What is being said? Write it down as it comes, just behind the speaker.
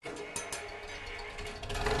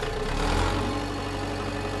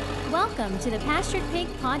Welcome to the Pastured Pig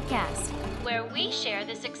Podcast, where we share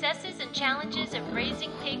the successes and challenges of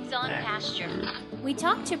raising pigs on pasture. We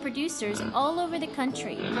talk to producers all over the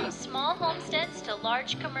country, from small homesteads to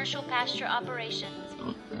large commercial pasture operations.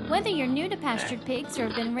 Whether you're new to pastured pigs or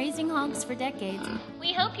have been raising hogs for decades,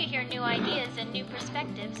 we hope you hear new ideas and new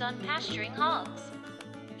perspectives on pasturing hogs.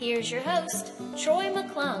 Here's your host, Troy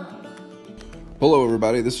McClung. Hello,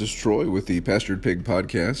 everybody. This is Troy with the Pastured Pig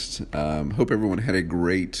Podcast. Hope everyone had a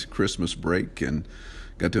great Christmas break and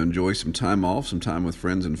got to enjoy some time off, some time with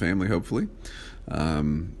friends and family, hopefully.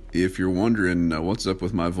 If you're wondering what's up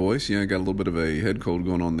with my voice, I got a little bit of a head cold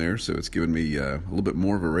going on there, so it's given me a little bit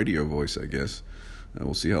more of a radio voice, I guess.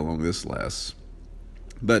 We'll see how long this lasts.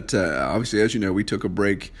 But obviously, as you know, we took a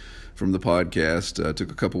break from the podcast,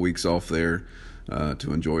 took a couple weeks off there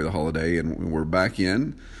to enjoy the holiday, and we're back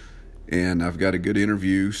in. And I've got a good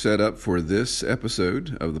interview set up for this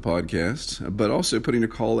episode of the podcast, but also putting a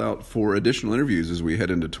call out for additional interviews as we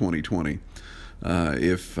head into 2020.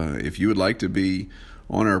 If you would like to be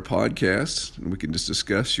on our podcast, we can just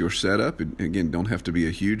discuss your setup. And again, don't have to be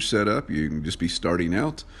a huge setup. You can just be starting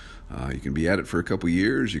out. You can be at it for a couple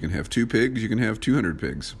years. You can have 2 pigs. You can have 200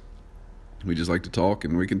 pigs. We just like to talk,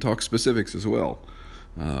 and we can talk specifics as well.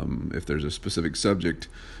 If there's a specific subject,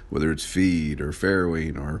 whether it's feed or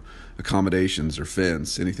farrowing or accommodations or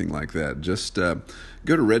fence, anything like that, just go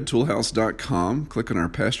to redtoolhouse.com, click on our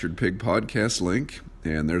Pastured Pig Podcast link,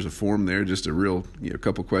 and there's a form there, just a real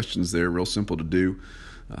couple questions there, real simple to do.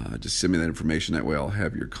 Just send me that information. That way I'll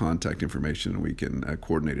have your contact information and we can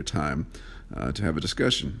coordinate a time to have a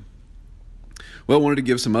discussion. Well, I wanted to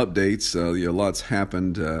give some updates. Lots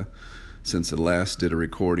happened since I last did a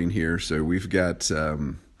recording here. So we've got,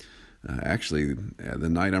 actually, the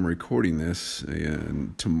night I'm recording this,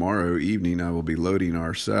 and tomorrow evening I will be loading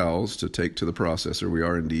our sows to take to the processor. We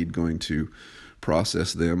are indeed going to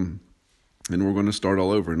process them, and we're going to start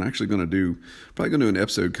all over. And actually probably going to do an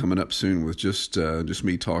episode coming up soon with just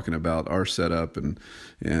me talking about our setup and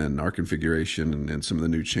our configuration and some of the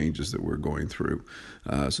new changes that we're going through.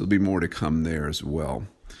 So there'll be more to come there as well.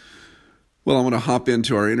 Well, I want to hop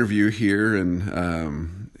into our interview here,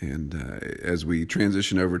 and as we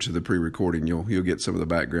transition over to the pre-recording, you'll get some of the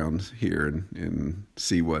background here and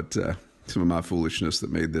see what some of my foolishness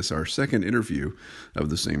that made this our second interview of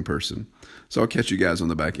the same person. So I'll catch you guys on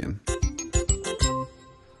the back end.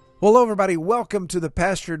 Well, hello, everybody. Welcome to the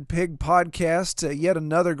Pastured Pig Podcast. Yet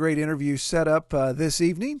another great interview set up this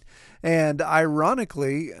evening. And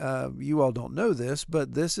ironically, you all don't know this,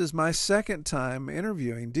 but this is my second time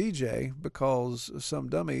interviewing DJ because some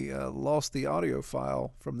dummy lost the audio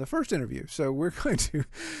file from the first interview. So DJ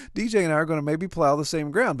and I are going to maybe plow the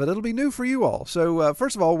same ground, but it'll be new for you all. So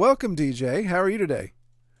first of all, welcome, DJ. How are you today?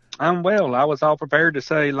 I'm well. I was all prepared to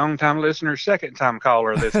say long-time listener, second-time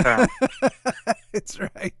caller this time. That's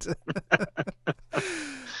right.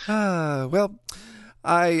 Well,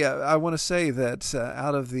 I want to say that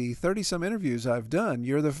out of the 30-some interviews I've done,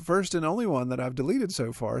 you're the first and only one that I've deleted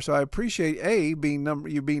so far. So I appreciate, A, you being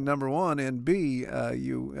number one, and B,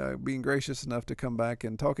 you being gracious enough to come back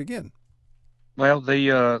and talk again. Well,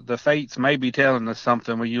 the fates may be telling us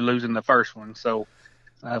something with you losing the first one. So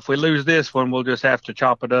if we lose this one, we'll just have to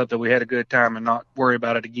chop it up that we had a good time and not worry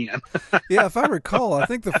about it again. Yeah, if I recall, I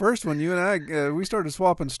think the first one, you and I, we started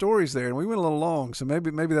swapping stories there, and we went a little long. So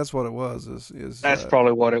maybe that's what it was. That's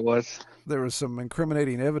probably what it was. There was some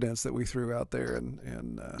incriminating evidence that we threw out there,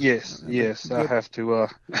 and yes, I have to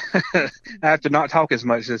I have to not talk as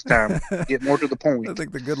much this time. Get more to the point. I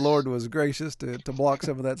think the good Lord was gracious to block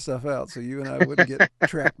some of that stuff out, so you and I wouldn't get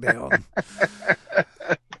tracked down.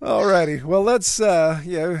 All righty. Well, let's,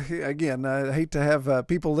 again, I hate to have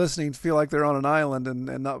people listening feel like they're on an island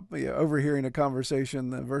and not overhearing a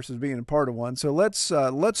conversation versus being a part of one. So let's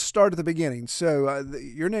start at the beginning. So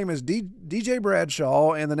your name is DJ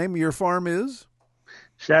Bradshaw, and the name of your farm is?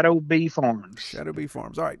 Shadow Bee Farms. Shadow Bee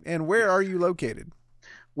Farms. All right. And where are you located?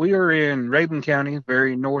 We are in Rabun County,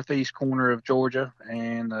 very northeast corner of Georgia,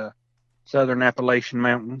 and Southern Appalachian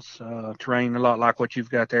Mountains, terrain a lot like what you've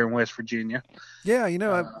got there in West Virginia. Yeah,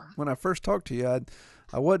 when I first talked to you,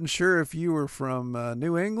 I wasn't sure if you were from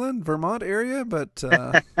New England, Vermont area, but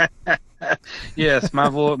yes,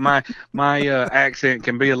 my accent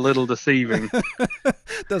can be a little deceiving.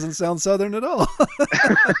 Doesn't sound Southern at all.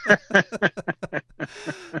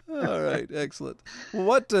 All right, excellent. Well,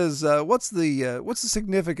 what's the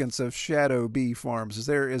significance of Shadow Bee Farms? Is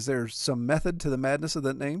there some method to the madness of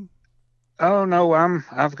that name? Oh no,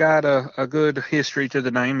 I've got a good history to the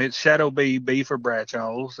name. It's Shadow Bee for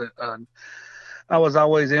Bradshaws. I was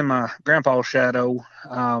always in my grandpa's shadow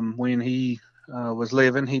when he was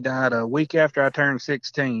living. He died a week after I turned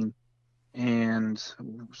 16, And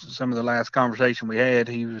some of the last conversation we had,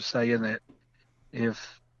 he was saying that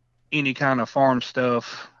if any kind of farm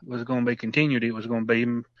stuff was going to be continued, it was going to be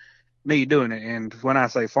me doing it. And when I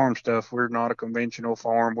say farm stuff, we're not a conventional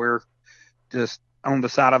farm. We're just on the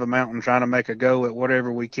side of a mountain trying to make a go at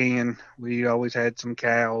whatever we can. We always had some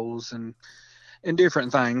cows and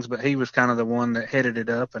different things, but he was kind of the one that headed it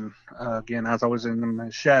up. And again, I was always in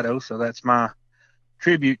the shadow, so that's my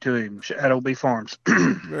tribute to him. Shadow Bee Farms.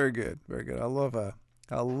 Very good, very good. I love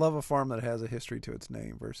a farm that has a history to its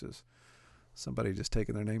name versus somebody just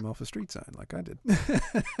taking their name off a street sign like I did.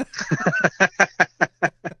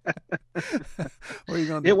 What are you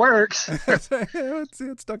going to do? It works.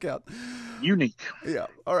 it stuck out. Unique. Yeah.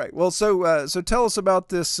 All right. Well, so tell us about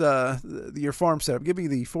this, your farm setup. Give me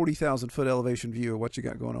the 40,000 foot elevation view of what you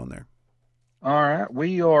got going on there. All right.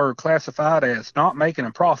 We are classified as not making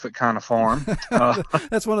a profit kind of farm.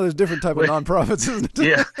 That's one of those different type of nonprofits, isn't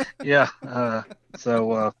it? Yeah.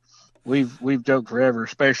 So we've joked forever,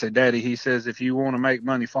 especially Daddy. He says, if you want to make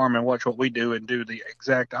money farming, watch what we do and do the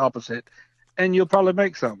exact opposite, and you'll probably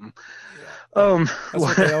make something. That's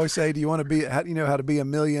what they always say. Do you want to be? How do you know how to be a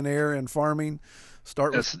millionaire in farming?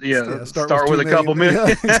 Start with a couple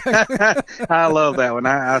million. Yeah, exactly. I love that one.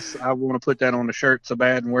 I want to put that on the shirt so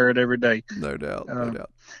bad and wear it every day. No doubt.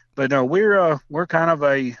 But no, we're kind of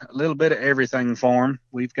a little bit of everything farm.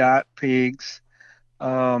 We've got pigs.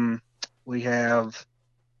 We have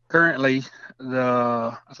currently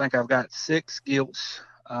I think I've got 6 gilts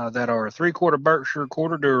that are 3/4 Berkshire,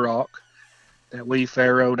 1/4 Duroc that we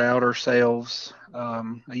farrowed out ourselves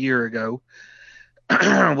a year ago.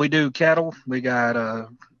 We do cattle. We got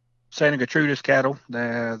Santa Gertrudis cattle.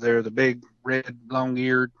 They're the big red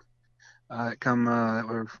long-eared that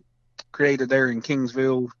were created there in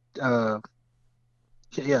Kingsville,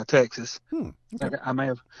 Texas. Okay. I may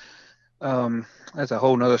have. That's a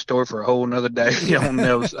whole nother story for a whole nother day on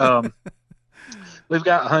those. We've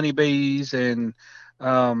got honeybees, and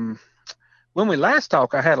when we last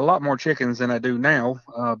talked, I had a lot more chickens than I do now.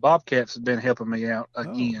 Bobcats have been helping me out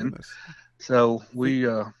again. So we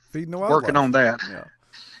working on that.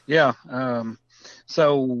 Yeah.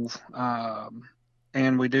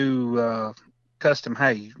 And we do custom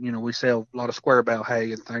hay. We sell a lot of square bale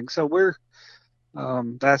hay and things. So we're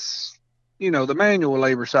that's the manual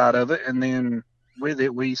labor side of it, and then with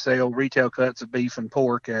it we sell retail cuts of beef and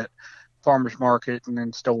pork at farmers market and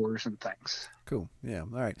in stores and things. Cool. Yeah. All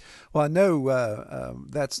right. Well, I know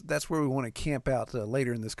that's where we want to camp out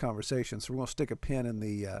later in this conversation. So we're going to stick a pin in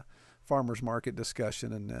the farmers market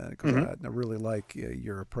discussion, and because I really like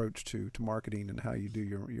your approach to marketing and how you do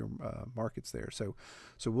your markets there. So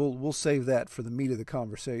we'll save that for the meat of the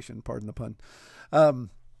conversation. Pardon the pun.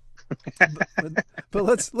 But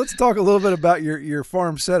let's talk a little bit about your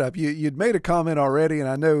farm setup. You'd made a comment already, and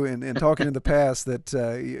I know in talking in the past that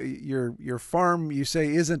your farm, you say,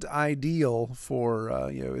 isn't ideal for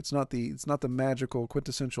it's not the magical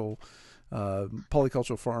quintessential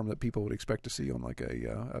polycultural farm that people would expect to see on like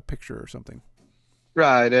a picture or something.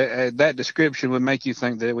 Right. That description would make you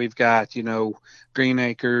think that we've got, green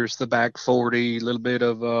acres, the back 40, a little bit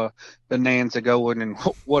of bonanza going. And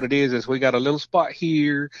what it is we got a little spot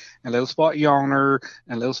here, a little spot yonder,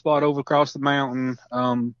 and a little spot over across the mountain.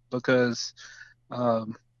 Because for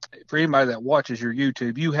anybody that watches your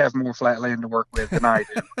YouTube, you have more flat land to work with than I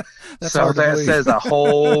do. So that says a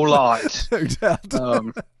whole lot. No doubt.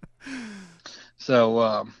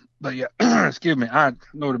 But yeah, excuse me.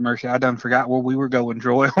 Lord have mercy, I done forgot where we were going,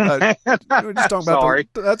 Troy. On that. We're just talking about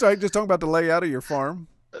that's right. Just talking about the layout of your farm.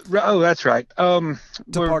 Oh, that's right.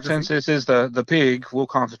 Since this is the pig, we'll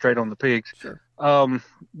concentrate on the pigs. Sure.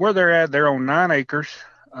 Where they're at, they're on 9 acres,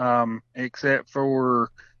 except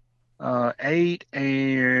for 8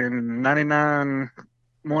 and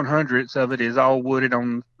 99/100ths of it is all wooded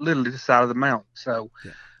on literally the side of the mountain. So,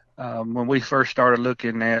 when we first started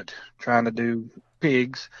looking at trying to do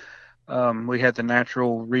pigs, we had the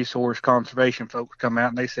natural resource conservation folks come out,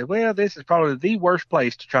 and they said, well, this is probably the worst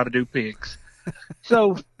place to try to do pigs.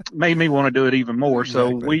 So made me want to do it even more.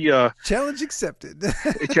 Exactly. So we challenge accepted.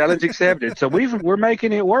 Challenge accepted. So we're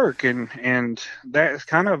making it work, and that's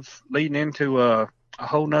kind of leading into a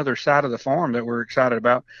whole nother side of the farm that we're excited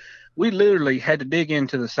about. We literally had to dig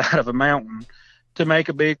into the side of a mountain to make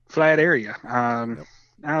a big flat area.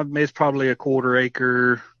 It's probably a 1/4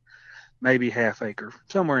 acre, maybe 1/2 acre,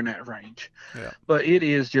 somewhere in that range. Yeah. But it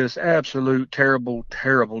is just absolute terrible,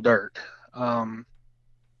 terrible dirt.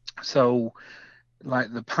 So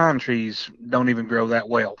like the pine trees don't even grow that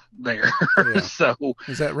well there. Yeah. So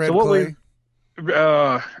is that red clay?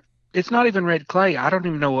 It's not even red clay. I don't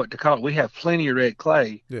even know what to call it. We have plenty of red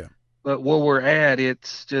clay. Yeah. but where we're at,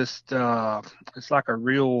 it's just it's like a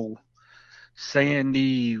real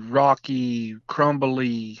sandy, rocky,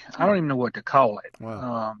 crumbly. I don't even know what to call it.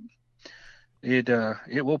 Wow.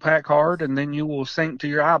 It will pack hard, and then you will sink to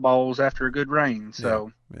your eyeballs after a good rain.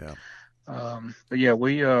 So Yeah. but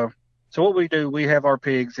yeah, so what we do, we have our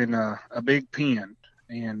pigs in a big pen,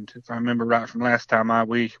 and if I remember right from last time,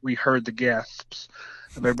 we heard the gasps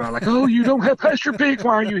of everybody like, "Oh, you don't have pasture pigs?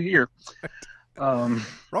 Why are you here?" Wrong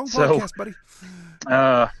podcast, buddy.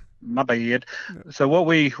 My bad. So what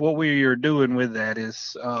we are doing with that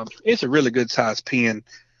is it's a really good sized pen.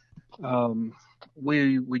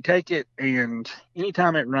 We take it, and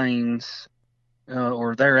anytime it rains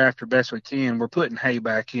or thereafter, best we can, we're putting hay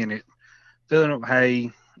back in it, filling up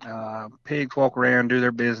hay. Pigs walk around, do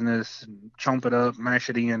their business, and chomp it up, mash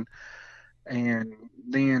it in, and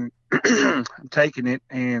then I'm taking it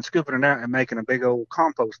and scooping it out and making a big old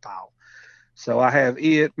compost pile. So I have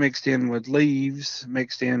it mixed in with leaves,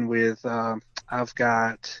 mixed in with I've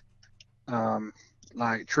got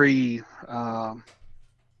like tree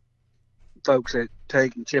folks that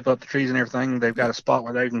take and chip up the trees and everything. They've got a spot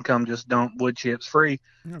where they can come just dump wood chips free.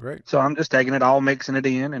 Oh, great. So I'm just taking it all, mixing it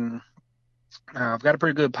in, and I've got a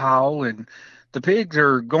pretty good pile. And the pigs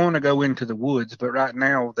are going to go into the woods, but right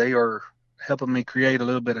now they are helping me create a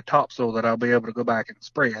little bit of topsoil that I'll be able to go back and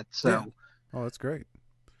spread. So, yeah. Oh, that's great.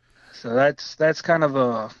 So that's kind of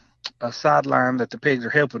a sideline that the pigs are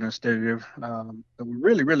helping us do. But we're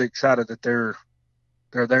really, really excited that they're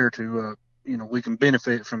there to we can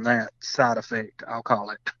benefit from that side effect, I'll call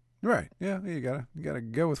it. Right. Yeah. You gotta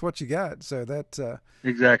go with what you got. So that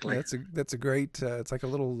exactly. Yeah, that's a great. It's like a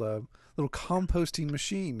little composting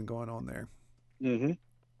machine going on there. Mm-hmm.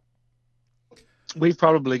 We've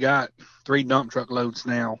probably got 3 dump truck loads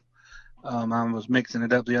now. I was mixing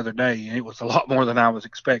it up the other day, and it was a lot more than I was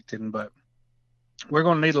expecting. But we're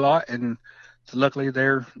going to need a lot, and so luckily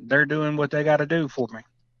they're doing what they got to do for me.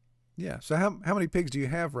 Yeah. So how many pigs do you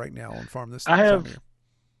have right now on farm this I time of year?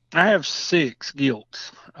 I have 6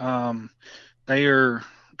 gilts. They are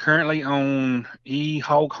currently on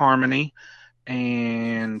eHog Harmony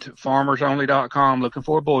and FarmersOnly.com looking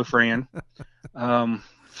for a boyfriend.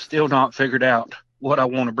 Still not figured out what I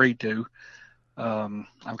want to breed to.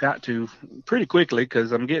 I've got to pretty quickly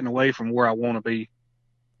because I'm getting away from where I want to be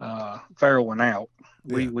farrowing out.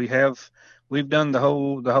 Yeah. We've done the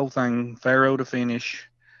whole thing farrow to finish.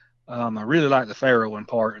 I really like the farrowing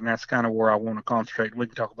part, and that's kind of where I want to concentrate. We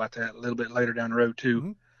can talk about that a little bit later down the road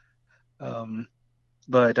too. Mm-hmm.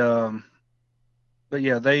 But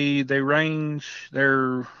yeah, they range.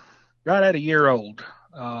 They're right at a year old,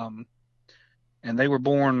 and they were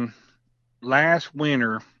born last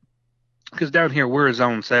winter. Because down here we're a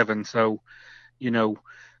zone 7, so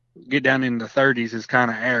get down in the 30s is kind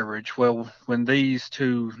of average. Well, when these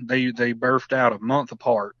two they birthed out a month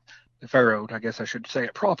apart, the farrowed, I guess I should say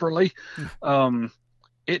it properly.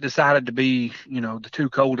 It decided to be the 2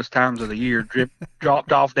 coldest times of the year.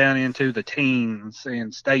 Dropped off down into the teens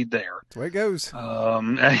and stayed there. That's the way it goes.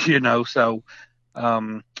 So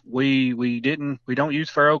we don't use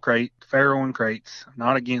farrowing crates.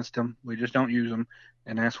 Not against them. We just don't use them.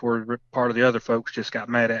 And that's where part of the other folks just got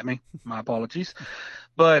mad at me. My apologies.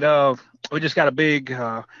 But we just got a big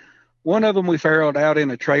one of them we farrowed out in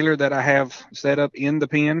a trailer that I have set up in the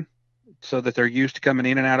pen so that they're used to coming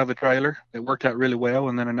in and out of a trailer. It worked out really well.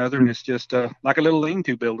 And then another one is just like a little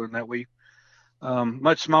lean-to building that we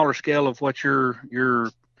much smaller scale of what your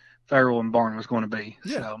farrowing barn was going to be.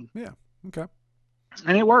 Yeah. So, yeah. Okay.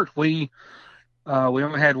 And it worked. We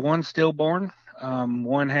only had 1 stillborn.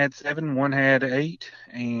 One had 7, one had 8,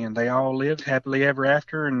 and they all lived happily ever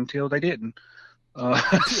after until they didn't.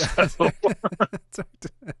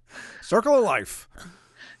 Circle of life.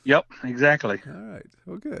 Yep, exactly. All right.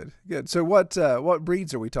 Well, good. So what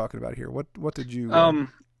breeds are we talking about here? What did you?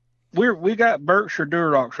 We got Berkshire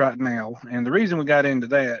Durocs right now, and the reason we got into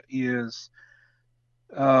that is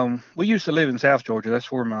we used to live in South Georgia.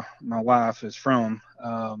 That's where my wife is from,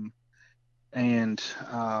 and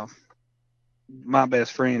my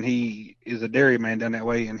best friend, he is a dairyman down that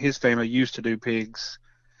way, and his family used to do pigs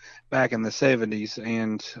back in the 70s.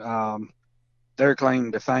 And their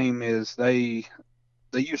claim to fame is they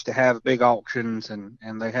used to have big auctions,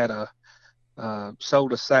 and they had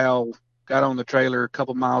sold a sow, got on the trailer a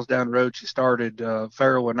couple miles down the road. She started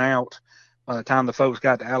farrowing out. By the time the folks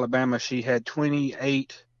got to Alabama, she had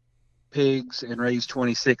 28 pigs and raised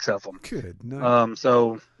 26 of them. Good. Nice.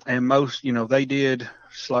 And most, they did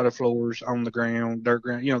slaughter floors on the ground, dirt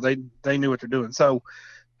ground. They knew what they're doing. So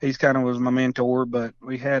he's kind of was my mentor. But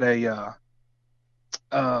we had a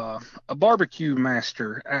barbecue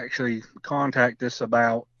master actually contact us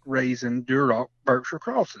about raising Duroc Berkshire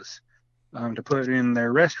Crosses to put in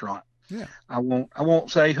their restaurant. Yeah. I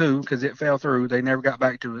won't say who because it fell through. They never got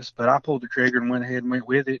back to us, but I pulled the trigger and went ahead and went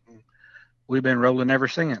with it, and we've been rolling ever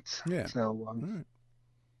since. Yeah. So. Right.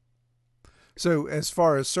 So as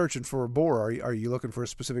far as searching for a boar, are you looking for a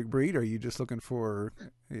specific breed? Or are you just looking for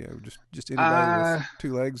just anybody with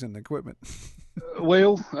 2 legs and equipment?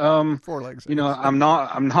 Well, 4 legs. I'm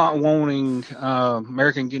not wanting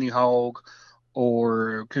American Guinea Hog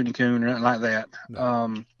or Cooney Coon or anything like that.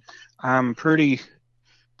 No. I'm pretty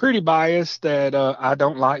biased that I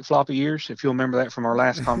don't like floppy ears. If you'll remember that from our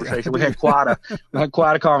last conversation, we had quite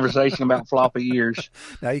a conversation about floppy ears.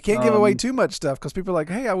 Now you can't give away too much stuff because people are like,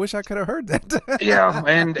 "Hey, I wish I could have heard that." Yeah,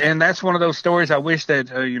 and that's one of those stories. I wish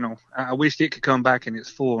that I wished it could come back in its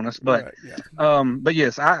fullness. But right, yeah. But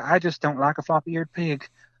yes, I just don't like a floppy eared pig.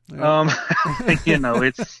 Yeah.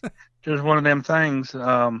 It's just one of them things.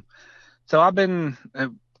 So I've been.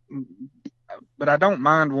 But I don't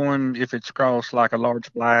mind one if it's crossed like a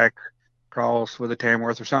large black cross with a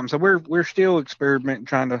Tamworth or something. So we're still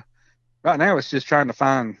experimenting, right now it's just trying to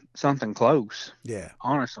find something close. Yeah.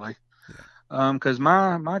 Honestly. Yeah. Because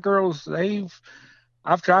my girls,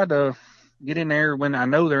 I've tried to get in there when I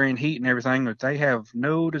know they're in heat and everything, but they have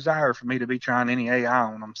no desire for me to be trying any AI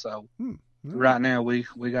on them. So right now we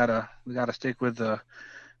gotta stick with the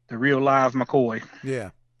real live McCoy. Yeah.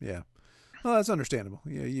 Yeah. Well, that's understandable.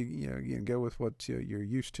 Yeah, you can go with what you're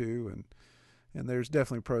used to, and there's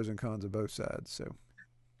definitely pros and cons of both sides. So,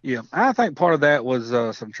 yeah, I think part of that was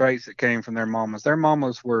some traits that came from their mamas. Their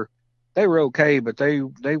mamas were okay, but they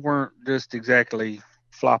weren't just exactly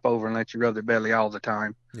flop over and let you rub their belly all the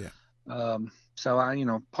time. Yeah.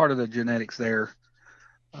 So part of the genetics there.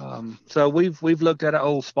 So we've looked at an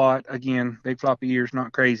old spot again. Big floppy ears,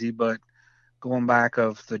 not crazy, but going back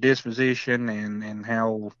of the disposition and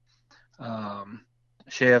how.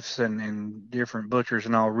 Chefs and different butchers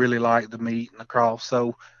and all really like the meat and the cross.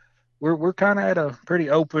 So we're kind of at a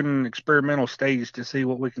pretty open experimental stage to see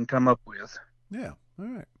what we can come up with. Yeah. All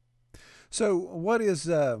right. So what is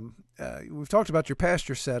we've talked about your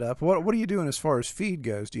pasture setup. What are you doing as far as feed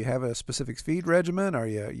goes? Do you have a specific feed regimen? Or are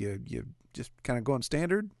you just kind of going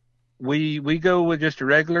standard? We go with just a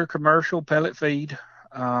regular commercial pellet feed.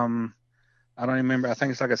 I don't even remember. I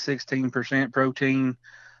think it's like a 16% protein.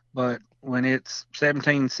 But when it's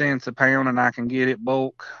 17 cents a pound and I can get it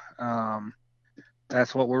bulk,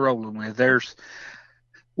 that's what we're rolling with. There's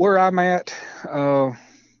where I'm at.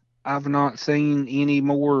 I've not seen any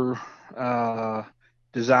more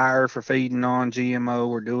desire for feeding on GMO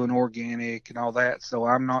or doing organic and all that. So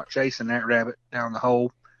I'm not chasing that rabbit down the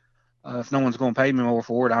hole. If no one's going to pay me more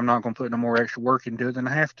for it, I'm not going to put no more extra work into it than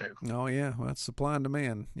I have to. Oh yeah, well, that's supply and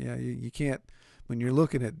demand. Yeah, you can't. When you're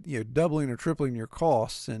looking at doubling or tripling your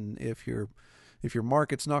costs, and if your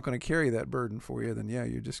market's not going to carry that burden for you, then yeah,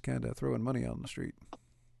 you're just kind of throwing money out on the street.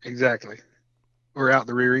 Exactly. Or out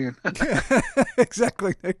the rear end.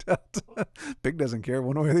 Exactly. Pig doesn't care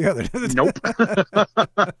one way or the other. Nope.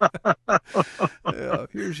 Yeah,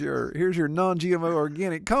 here's your non-GMO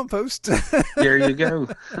organic compost. There you go.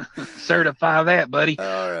 Certify that, buddy.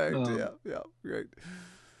 All right. Yeah, great.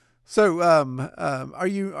 So, are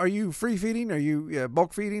you free feeding? Are you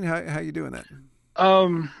bulk feeding? How you doing that?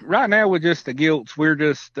 Right now with just the gilts,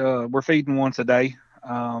 we're feeding once a day.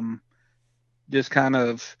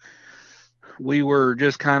 We were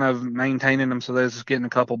just kind of maintaining them, so they're just getting a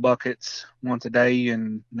couple buckets once a day.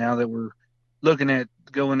 And now that we're looking at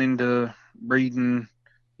going into breeding,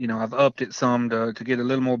 I've upped it some to get a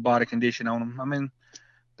little more body condition on them. I mean,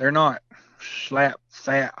 they're not slap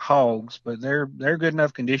fat hogs, but they're good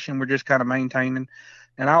enough condition. We're just kind of maintaining.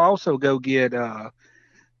 And I'll also go get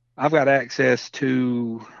I've got access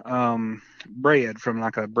to bread from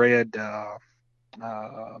like a bread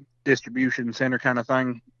distribution center kind of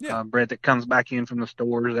thing. Yeah. Bread that comes back in from the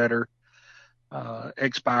stores that are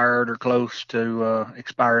expired or close to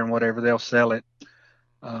expiring, whatever. They'll sell it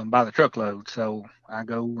by the truckload. So I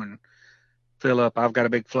go and fill up. I've got a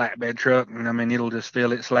big flatbed truck, and I mean it'll just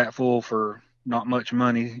fill it slap full for not much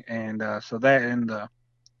money. And so that and the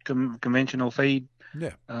conventional feed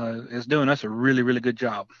is doing us a really, really good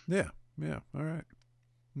job. Yeah. All right.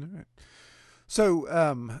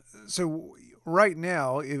 So right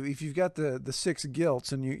now, if you've got the 6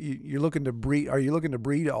 gilts and you're looking to breed, are you looking to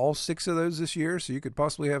breed all 6 of those this year so you could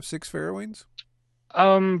possibly have 6 farrowings?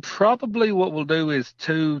 Probably what we'll do is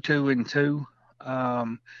 2, 2, and 2.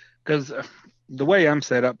 Because the way I'm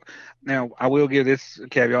set up now, I will give this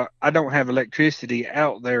caveat: I don't have electricity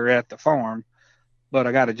out there at the farm, but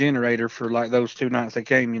I got a generator for like those 2 nights they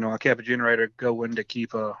came. I kept a generator going to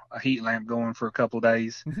keep a heat lamp going for a couple of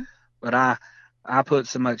days. Mm-hmm. But I put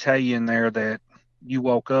so much hay in there that you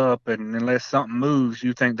woke up and unless something moves,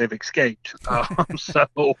 you think they've escaped. So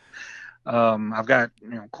I've got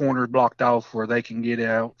corners blocked off where they can get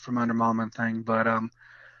out from under mama and thing. But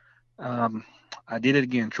I did it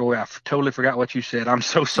again, Troy. I totally forgot what you said. I'm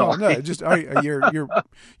so sorry. Oh no, just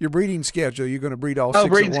your breeding schedule. You're going to breed all six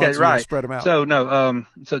breeding at once, schedule, right? Spread them out. So no,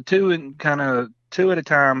 so two at a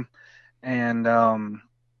time, and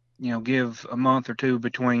give a month or two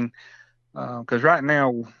between. Because right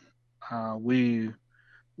now we've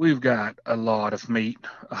got a lot of meat,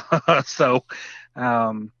 so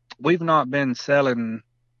we've not been selling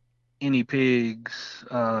any pigs,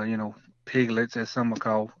 piglets as some would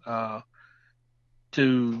call.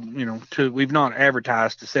 We've not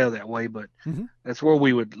advertised to sell that way, but that's where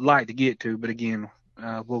we would like to get to. But again,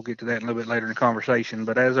 we'll get to that a little bit later in the conversation.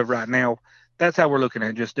 But as of right now, that's how we're looking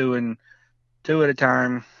at just doing 2 at a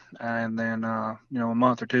time, and then a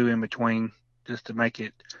month or 2 in between, just to make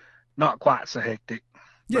it not quite so hectic.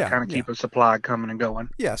 But kind of keep a supply coming and going.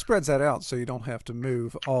 Yeah, spreads that out so you don't have to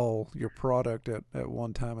move all your product at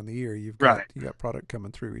one time in the year. You got product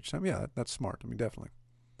coming through each time. Yeah, that's smart. I mean, definitely.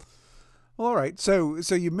 Well, all right. So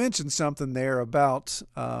you mentioned something there about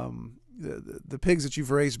the pigs that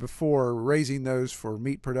you've raised before, raising those for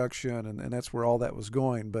meat production, and that's where all that was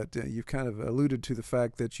going. But you've kind of alluded to the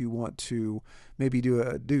fact that you want to maybe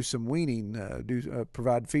do some weaning,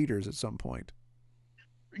 provide feeders at some point.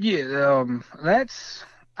 Yeah,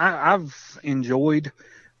 I've enjoyed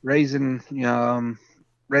raising them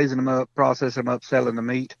up, processing them up, selling the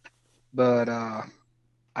meat, but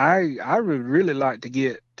I would really like to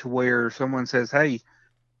get to where someone says, "Hey,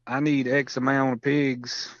 I need X amount of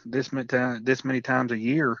pigs this many times a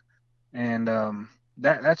year," and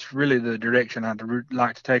that's really the direction I'd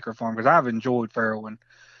like to take our farm, because I've enjoyed farrowing.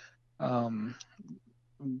 One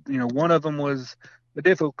of them was a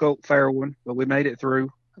difficult farrowing, but we made it through.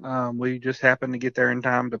 We just happened to get there in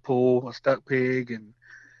time to pull a stuck pig, and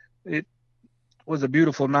it was a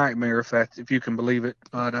beautiful nightmare, if you can believe it.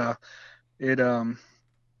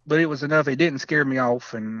 But it was enough. It didn't scare me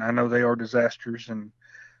off, and I know they are disasters, and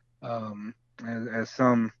as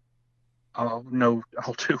some know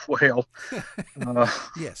all too well.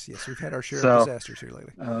 Yes, we've had our share of disasters here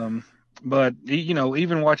lately. But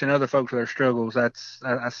even watching other folks with their struggles,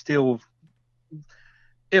 I still,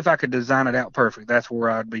 if I could design it out perfect, that's where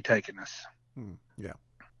I'd be taking us. Yeah.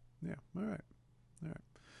 All right.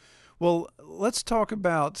 Well, let's talk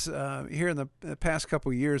about here in the past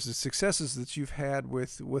couple of years the successes that you've had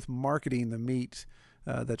with marketing the meat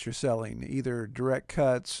that you're selling, either direct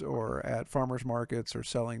cuts or at farmers markets or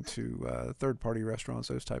selling to third-party restaurants,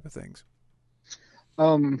 those type of things.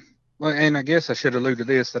 Well, and I guess I should allude to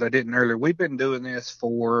this that I didn't earlier. We've been doing this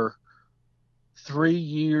for 3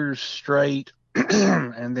 years straight.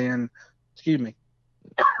 And then, excuse me,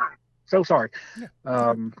 so sorry.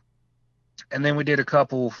 Yeah. And then we did a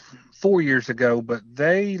couple 4 years ago, but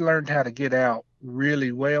they learned how to get out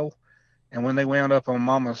really well. And when they wound up on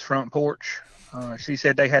Mama's front porch, she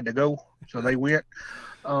said they had to go, so they went.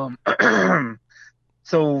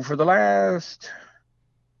 So for the last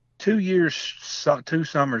 2 years, 2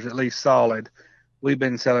 summers at least solid, we've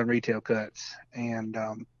been selling retail cuts and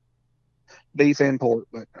beef and pork,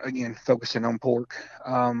 but again, focusing on pork.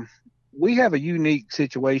 We have a unique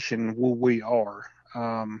situation where we are.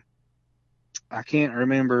 I can't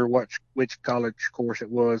remember which college course it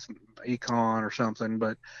was, econ or something,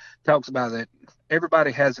 but talks about that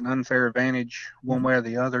everybody has an unfair advantage one way or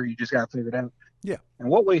the other. You just got to figure it out. Yeah. And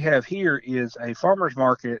what we have here is a farmer's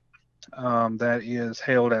market that is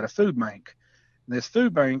held at a food bank. This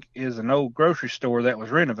food bank is an old grocery store that was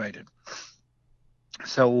renovated.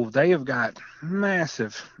 So they have got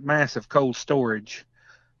massive cold storage,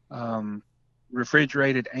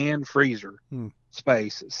 refrigerated and freezer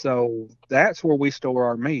space. So that's where we store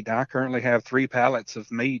our meat. I currently have 3 pallets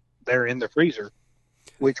of meat there in the freezer,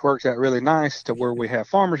 which works out really nice to where we have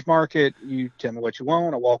farmers market. You tell me what you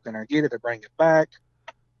want. I walk in there, get it, I bring it back.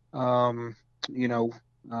 I'm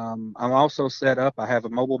also set up. I have a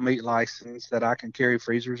mobile meat license that I can carry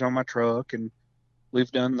freezers on my truck, and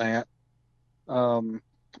we've done that.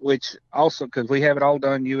 Which also, because we have it all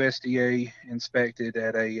done USDA inspected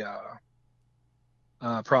at a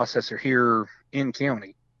processor here in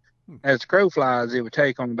county. As the crow flies, it would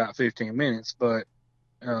take on about 15 minutes, but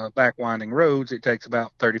back winding roads, it takes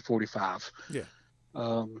about 30-45. Yeah.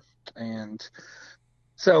 And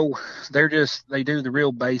so they do the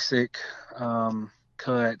real basic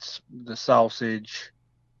cuts, the sausage,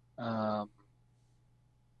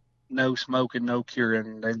 no smoking, no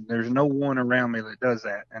curing. There's no one around me that does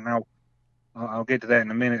that. And I'll get to that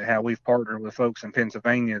in a minute, how we've partnered with folks in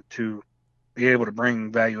Pennsylvania to be able to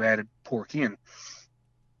bring value added pork in.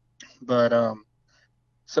 But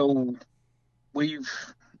so we've,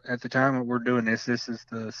 at the time that we're doing this is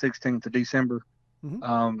the 16th of December.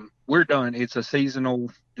 Mm-hmm. We're done. It's a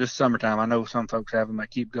seasonal, just summertime. I know some folks have them that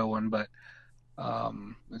keep going, but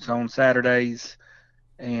it's on Saturdays.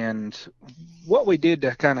 And what we did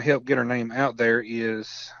to kind of help get our name out there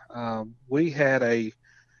is we had a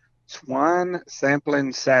swine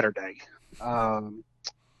sampling Saturday.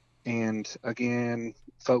 And again,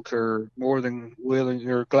 folks are more than willing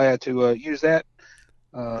or glad to use that.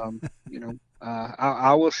 You know,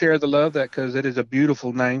 I will share the love that because it is a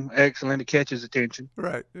beautiful name, excellent. It catches attention.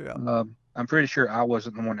 Right. Yeah. I'm pretty sure I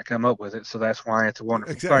wasn't the one to come up with it, so that's why it's a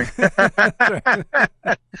wonderful Exactly. thing.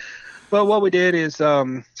 But what we did is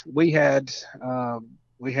we had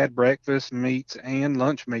breakfast meats and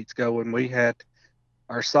lunch meats going. We had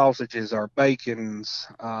our sausages, our bacons,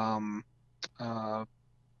 some of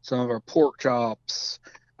our pork chops.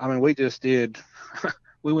 I mean, we just did.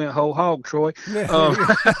 We went whole hog, Troy.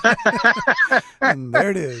 And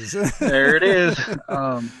there it is. There it is.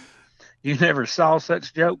 You never saw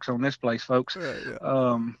such jokes on this place, folks. Right,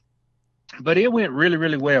 yeah. But it went really,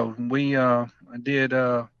 really well. We did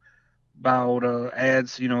about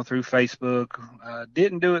ads, through Facebook.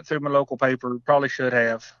 Didn't do it through my local paper. Probably should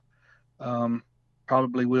have.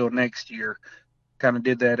 Probably will next year. Kind of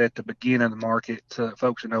did that at the beginning of the market so that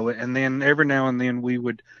folks would know it. And then every now and then we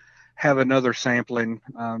would have another sampling.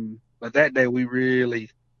 But that day we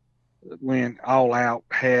really went all out.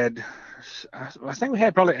 I think we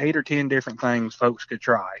had probably 8 or 10 different things folks could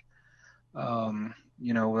try.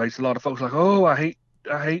 There's a lot of folks like, oh, I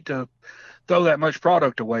hate to throw that much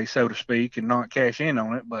product away, so to speak, and not cash in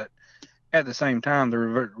on it. But at the same time, the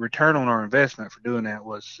return on our investment for doing that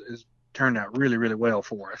is turned out really, really well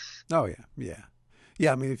for us. Oh yeah, yeah,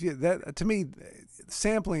 yeah. I mean, to me,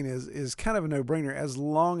 sampling is kind of a no-brainer as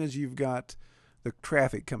long as you've got the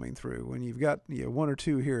traffic coming through. When you've got 1 or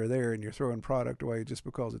 2 here or there, and you're throwing product away just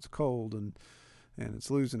because it's cold and it's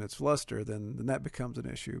losing its luster, then that becomes an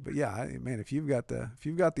issue. But yeah, man, if you've got the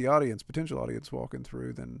potential audience walking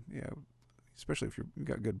through, then especially if you've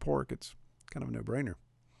got good pork, it's kind of a no-brainer.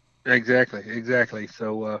 Exactly.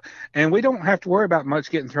 So, and we don't have to worry about much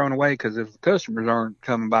getting thrown away because if customers aren't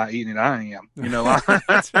coming by eating it, I am.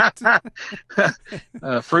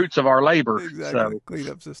 Fruits of our labor. Exactly. So,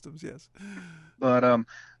 cleanup systems, yes. But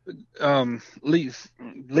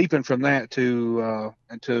leaping from that to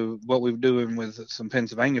what we're doing with some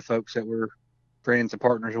Pennsylvania folks that we're friends and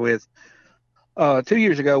partners with. 2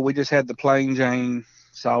 years ago, we just had the plain Jane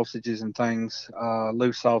sausages and things,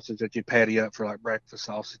 loose sausage that you patty up for like breakfast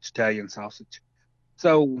sausage, Italian sausage.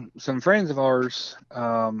 So some friends of ours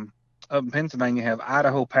up in Pennsylvania have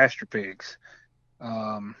Idaho pasture pigs.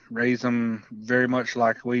 Raise them very much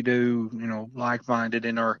like we do, like-minded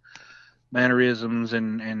in our mannerisms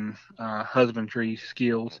and husbandry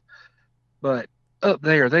skills. But up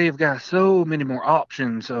there, they've got so many more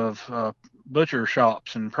options of butcher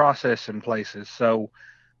shops and processing places. So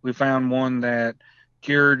we found one that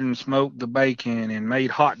cured and smoked the bacon and made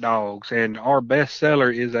hot dogs. And our best seller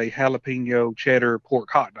is a jalapeno cheddar pork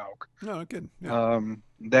hot dog. No, good. Yeah.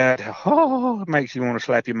 That makes you want to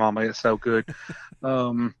slap your mama. It's so good.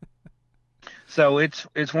 So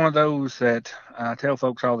it's one of those that I tell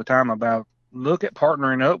folks all the time about. Look at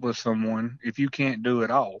partnering up with someone if you can't do it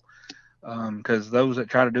all, because those that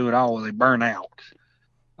try to do it all, they burn out.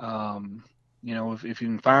 If you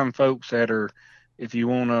can find folks that are, if you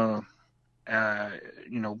want to,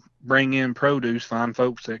 bring in produce, find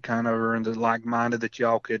folks that kind of are in the like-minded that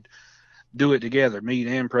y'all could do it together, meat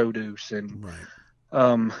and produce. And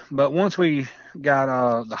right. But once we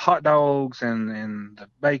got the hot dogs and the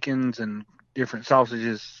bacons and different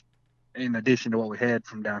sausages in addition to what we had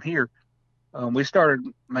from down here, we started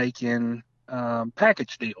making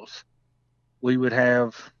package deals. We would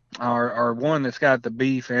have our one that's got the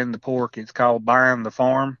beef and the pork. It's called Buying the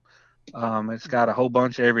Farm. It's got a whole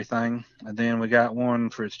bunch of everything. And then we got one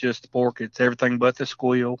for it's just the pork. It's everything but the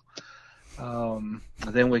squeal.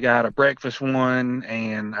 Then we got a breakfast one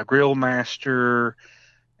and a grill master.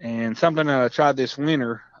 And something that I tried this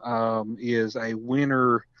winter is a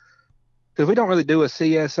winter, because we don't really do a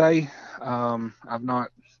CSA. I've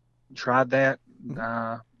not tried that.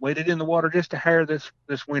 Waded in the water just to hire this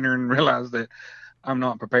winter and realized that I'm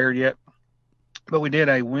not prepared yet. But we did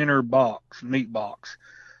a winter meat box.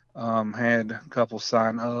 Had a couple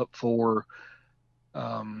sign up for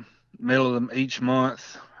middle of them each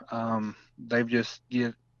month. They've just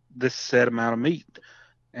get this set amount of meat.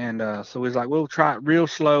 And so he's like, we'll try it real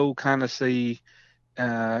slow, kind of see.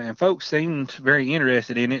 and folks seemed very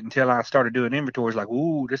interested in it until I started doing inventories. Like,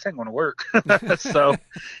 ooh, this ain't going to work. So,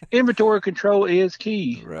 inventory control is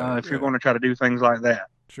key if you're going to try to do things like that.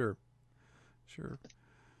 Sure.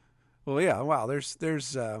 Well, yeah. Wow.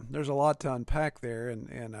 There's a lot to unpack there,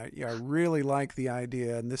 and I really like the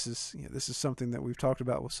idea. And this is something that we've talked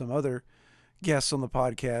about with some other guests on the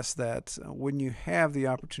podcast. That when you have the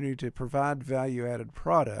opportunity to provide value-added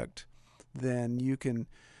product, then you can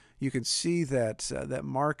see that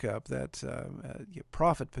markup, that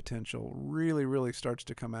profit potential really starts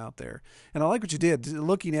to come out there. And I like what you did,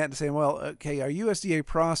 looking at it and saying, well, okay, our USDA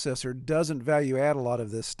processor doesn't value add a lot of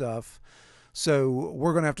this stuff, so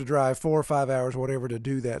we're going to have to drive 4 or 5 hours, whatever, to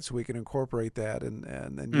do that, so we can incorporate that. And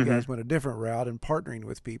then you guys went a different route in partnering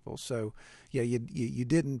with people. So yeah, you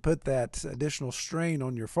didn't put that additional strain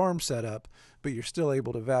on your farm setup, but you're still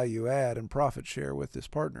able to value add and profit share with this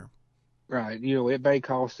partner. Right. It may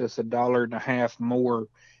cost us $1.50 more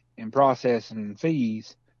in processing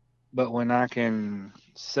fees, but when I can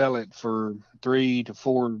sell it for $3 to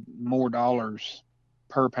 $4 more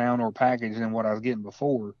per pound or package than what I was getting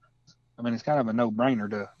before, I mean, it's kind of a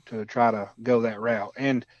no-brainer to try to go that route.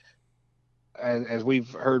 And as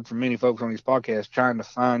we've heard from many folks on these podcasts, trying to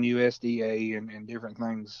find USDA and different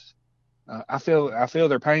things, I feel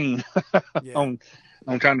their pain on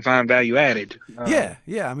trying to find value added. I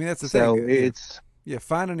mean, that's the thing. So it's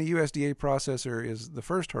finding a USDA processor is the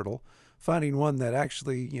first hurdle. Finding one that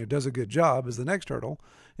actually does a good job is the next hurdle.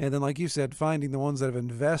 And then, like you said, finding the ones that have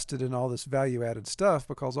invested in all this value added stuff,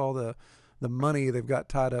 because all the money they've got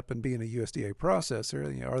tied up in being a USDA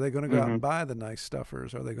processor. Are they going to go out and buy the nice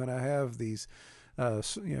stuffers? Are they going to have these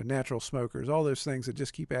natural smokers? All those things that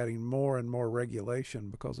just keep adding more and more regulation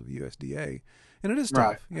because of USDA. And it is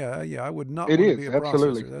tough. Right. Yeah, I would not want to be a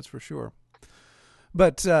processor, that's for sure.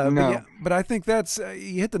 But but I think that's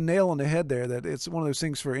you hit the nail on the head there. That it's one of those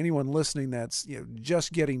things for anyone listening that's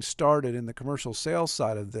just getting started in the commercial sales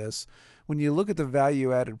side of this. When you look at the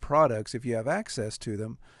value-added products, if you have access to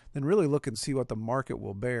them, then really look and see what the market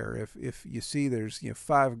will bear. If you see there's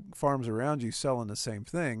 5 farms around you selling the same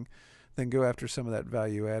thing, then go after some of that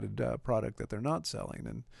value-added product that they're not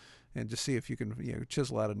selling, and just see if you can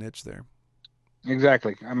chisel out a niche there.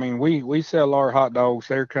 Exactly. I mean, we sell our hot dogs.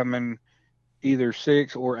 They're coming either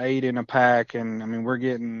 6 or 8 in a pack, and I mean we're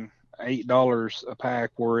getting $8 a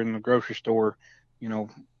pack. We're in the grocery store,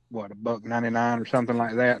 $1.99 or something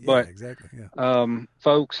like that. Yeah, but exactly. Yeah.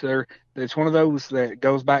 Folks, it's one of those that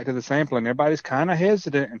goes back to the sampling. Everybody's kind of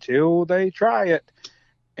hesitant until they try it.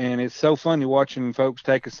 And it's so funny watching folks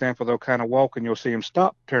take a sample. They'll kind of walk, and you'll see them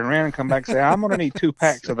stop, turn around, and come back and say, "I'm going to need 2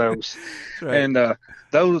 packs of those." Right. And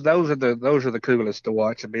those are the coolest to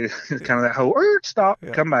watch. I mean, it's kind of that whole stop,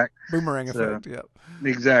 come back, boomerang effect. Yeah,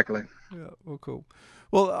 exactly. Yeah, well, cool.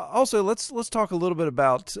 Well, also let's talk a little bit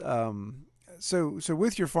about so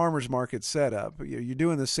with your farmers market setup. You're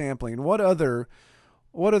doing the sampling. What other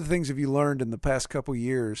things have you learned in the past couple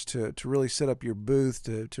years to really set up your booth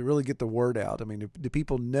to really get the word out? I mean, do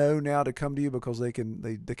people know now to come to you because they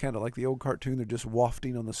kind of like the old cartoon, they're just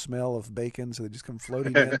wafting on the smell of bacon, so they just come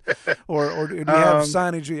floating in? or do you have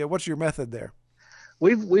signage? What's your method there?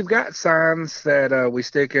 We've got signs that we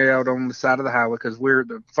stick out on the side of the highway, because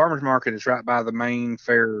the farmers market is right by the main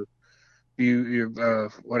fair.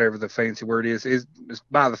 Whatever the fancy word is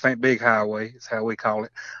by the big highway is how we call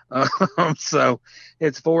it. So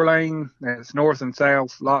it's 4-lane, it's north and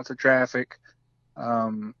south, lots of traffic.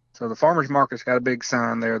 So the farmers market's got a big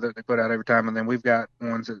sign there that they put out every time, and then we've got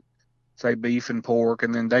ones that say beef and pork,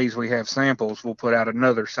 and then days we have samples, we'll put out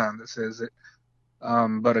another sign that says it.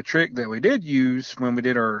 But a trick that we did use when we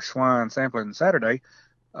did our swine sampling Saturday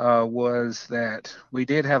was that we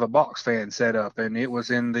did have a box fan set up, and it was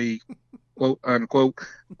in the quote unquote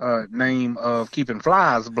name of keeping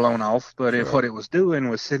flies blown off, but what it was doing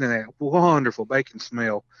was sending that wonderful bacon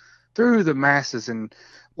smell through the masses and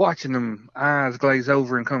watching them eyes glaze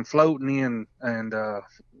over and come floating in and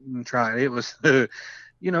try it. It was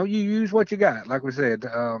you use what you got, like we said.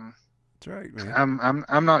 That's right, man.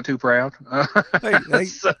 I'm not too proud. Hey,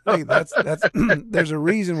 that's there's a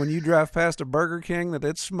reason when you drive past a Burger King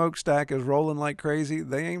that smokestack is rolling like crazy.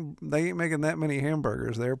 They ain't making that many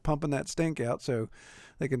hamburgers. They're pumping that stink out so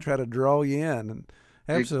they can try to draw you in. And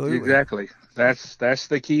absolutely, exactly. That's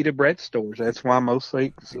the key to bread stores. That's why most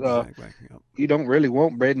folks you don't really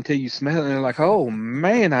want bread until you smell it, and they're like, oh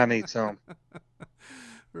man, I need some.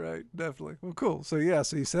 Right, definitely. Well, cool. So you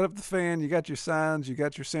set up the fan, you got your signs, you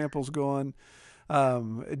got your samples going.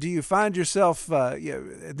 Do you find yourself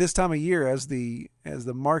at this time of year, as the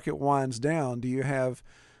market winds down, do you have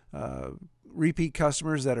repeat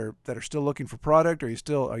customers that are still looking for product? Are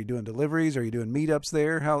you doing deliveries? Are you doing meetups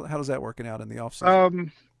there? How does that working out in the off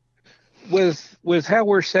season? With how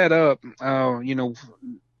we're set up, all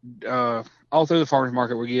through the farmers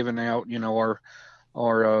market, we're giving out,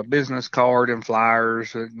 our business card and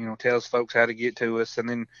flyers, tells folks how to get to us. And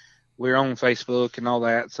then we're on Facebook and all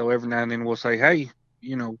that. So every now and then we'll say, hey,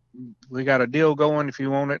 we got a deal going. If you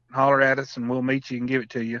want it, holler at us and we'll meet you and give it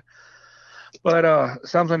to you. But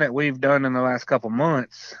something that we've done in the last couple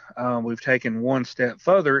months, we've taken one step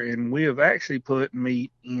further, and we have actually put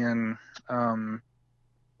meat in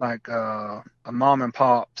like a mom and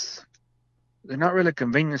pop's. They're not really a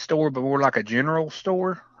convenience store, but more like a general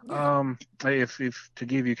store. If to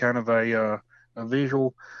give you kind of a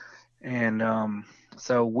visual, and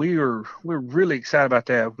so we're really excited about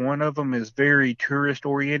that. One of them is very tourist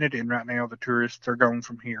oriented, and right now the tourists are gone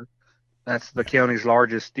from here. That's the county's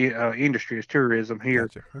largest industry is tourism here.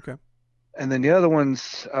 Gotcha. Okay. And then the other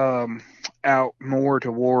one's out more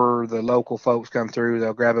to where the local folks come through.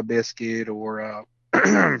 They'll grab a biscuit or a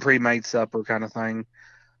pre-made supper kind of thing.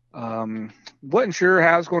 Wasn't sure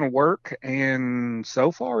how it's going to work, and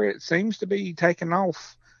so far it seems to be taking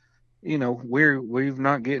off. We've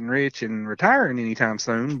not getting rich and retiring anytime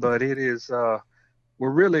soon, but it is. We're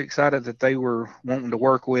really excited that they were wanting to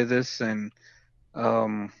work with us, and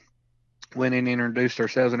went in and introduced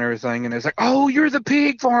ourselves and everything. And it's like, oh, you're the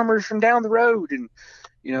pig farmers from down the road, and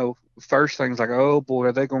first thing's like, oh boy,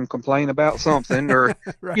 are they going to complain about something? Or,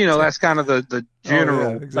 right. That's kind of the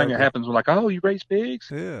general exactly. thing that happens. We're like, oh, you raise pigs?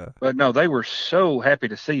 Yeah. But no, they were so happy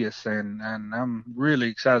to see us, and I'm really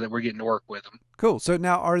excited that we're getting to work with them. Cool. So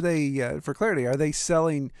now are they, for clarity, are they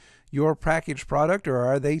selling your packaged product, or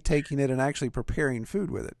are they taking it and actually preparing food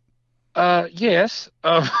with it? Yes.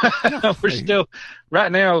 We're still,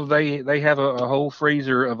 right now they have a whole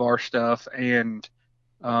freezer of our stuff, and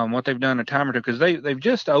what they've done a time or two, because they've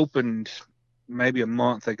just opened maybe a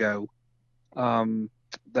month ago.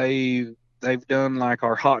 They've done like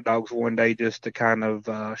our hot dogs one day just to kind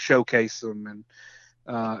of showcase them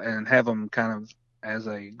and have them kind of as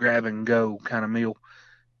a grab and go kind of meal.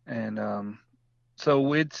 And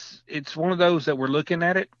so it's one of those that we're looking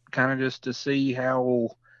at it kind of just to see how,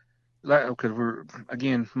 because we're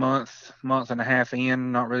again month and a half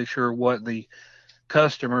in, not really sure what the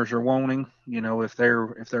customers are wanting. If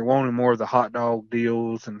they're wanting more of the hot dog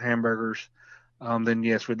deals and hamburgers, then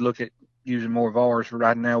yes, we'd look at using more of ours. But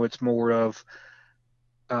right now it's more of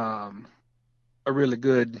a really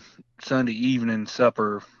good Sunday evening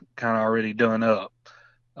supper kind of already done up,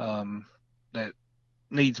 that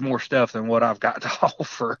needs more stuff than what I've got to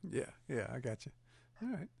offer. Yeah, I got you.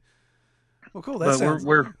 All right. Well, cool.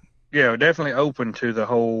 We're definitely open to the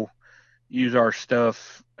whole use our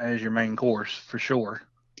stuff as your main course for sure.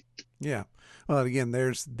 Yeah. Well, again,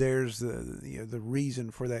 there's the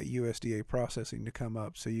reason for that USDA processing to come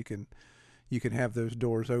up, so you can have those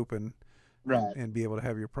doors open, right, and be able to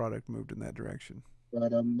have your product moved in that direction.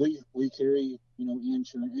 But we carry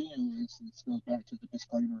insurance. It goes back to the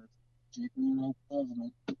disclaimer.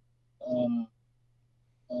 Government.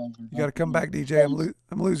 You got to come back, DJ.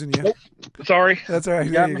 I'm losing you. Oh, sorry. That's all right.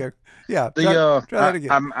 There you go. Yeah. Try that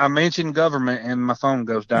again. I mentioned government and my phone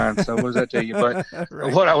goes down. So what does that tell you? But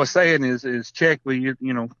right. What I was saying is check with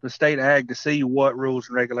the state ag to see what rules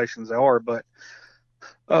and regulations there are. But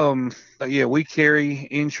yeah, we carry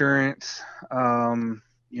insurance. One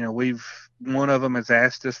of them has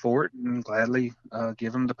asked us for it, and gladly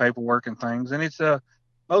give them the paperwork and things. And it's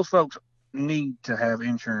most folks need to have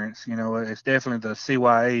insurance. It's definitely the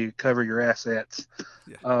CYA, cover your assets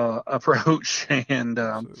approach. And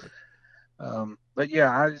but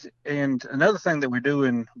yeah, and another thing that we're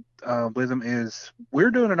doing with them is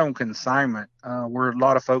we're doing it on consignment, where a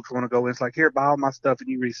lot of folks want to go, it's like, here, buy all my stuff and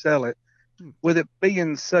you resell it. With it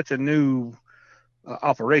being such a new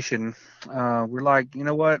operation, we're like, you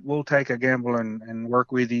know what, we'll take a gamble and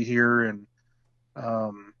work with you here, and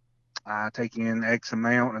I take in X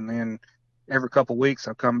amount, and then every couple of weeks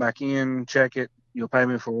I'll come back in, check it, you'll pay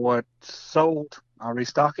me for what's sold, I'll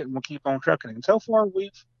restock it, and we'll keep on trucking it. And so far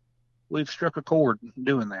we've struck a chord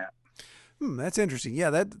doing that. That's interesting. Yeah,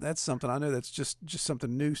 that's something. I know that's just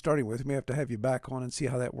something new starting with. We may have to have you back on and see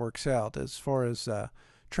how that works out as far as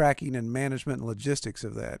tracking and management and logistics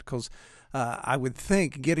of that. Because I would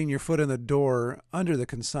think getting your foot in the door under the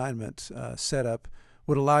consignment setup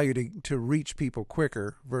would allow you to reach people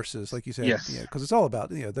quicker versus, like you said, yes. Because it's all about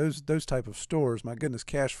those type of stores. My goodness,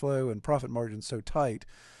 cash flow and profit margins so tight.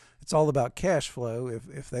 It's all about cash flow.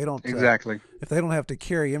 If they don't if they don't have to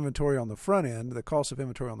carry inventory on the front end, the cost of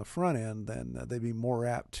inventory on the front end, then they'd be more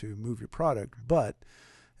apt to move your product. But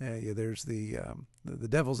Yeah, there's the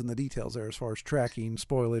devil's in the details there as far as tracking,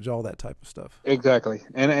 spoilage, all that type of stuff. Exactly.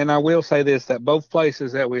 And I will say this, that both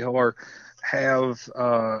places that we are have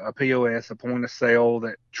a POS, a point of sale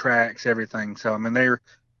that tracks everything. So I mean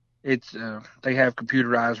they have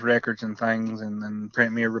computerized records and things, and then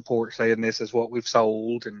print me a report saying this is what we've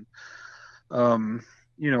sold. And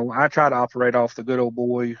I try to operate off the good old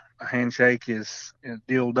boy. A handshake is a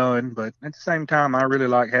deal done, but at the same time, I really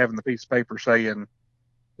like having the piece of paper saying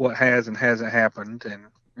what has and hasn't happened, and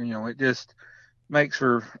it just makes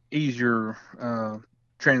for easier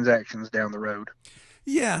transactions down the road.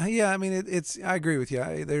 Yeah. I mean, I agree with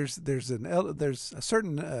you. There's a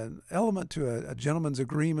certain element to a gentleman's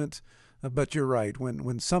agreement, but you're right.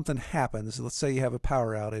 When something happens, let's say you have a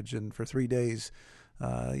power outage, and for 3 days,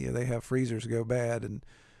 they have freezers go bad, and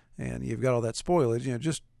you've got all that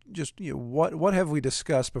spoilage. What have we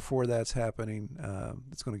discussed before that's happening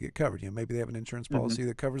that's going to get covered? Maybe they have an insurance policy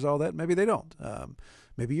that covers all that. Maybe they don't.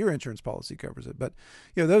 Maybe your insurance policy covers it. But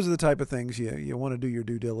those are the type of things you want to do your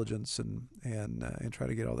due diligence and try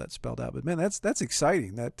to get all that spelled out. But man, that's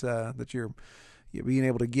exciting that you're being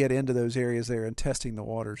able to get into those areas there and testing the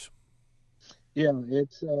waters. Yeah,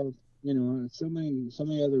 it's so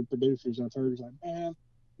many other producers I've heard is like, man,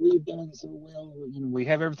 we've done so well. We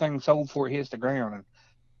have everything sold before it hits the ground, and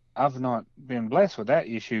I've not been blessed with that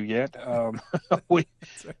issue yet.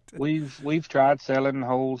 We've tried selling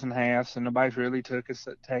wholes and halves, and nobody's really taken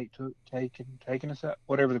us up,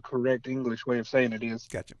 whatever the correct English way of saying it is.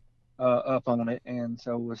 Gotcha. Up on it, and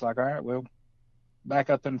so it's like, all right, well, back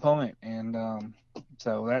up and point, and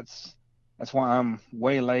so that's why I'm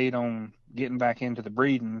way late on getting back into the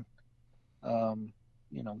breeding.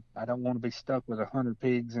 I don't want to be stuck with 100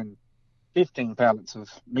 pigs and 15 pallets of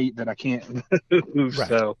meat that I can't move. Right.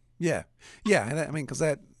 So yeah, and I mean, because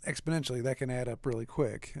that exponentially that can add up really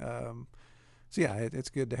quick. So yeah, it's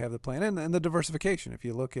good to have the plan and the diversification. If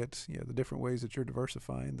you look at the different ways that you're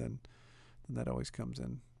diversifying, then that always comes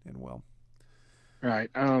in well. Right.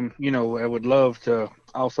 I would love to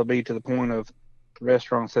also be to the point of the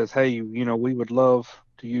restaurant says, hey, we would love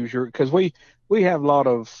to use because we have a lot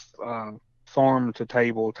of farm to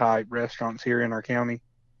table type restaurants here in our county,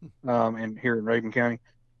 and here in Rabun County,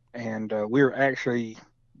 and we're actually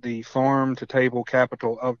the farm to table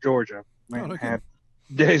capital of Georgia. Had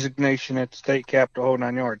designation at the state capitol, whole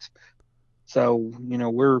 9 yards. So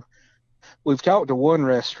we've talked to one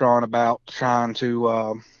restaurant about trying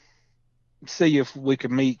to see if we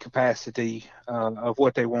could meet capacity of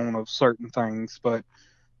what they want of certain things. But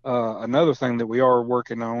another thing that we are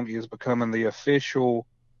working on is becoming the official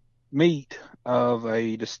meat of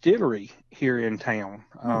a distillery here in town.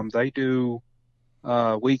 They do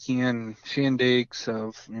weekend shindigs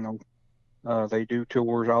of, they do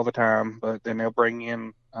tours all the time, but then they'll bring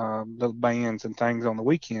in little bands and things on the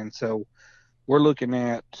weekend. So we're looking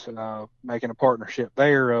at making a partnership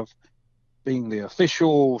there of being the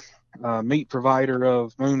official meat provider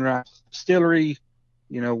of Moonrise Distillery.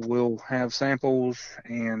 We'll have samples,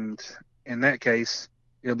 and in that case,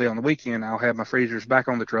 it'll be on the weekend. I'll have my freezers back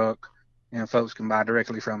on the truck, and folks can buy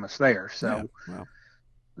directly from us there. So,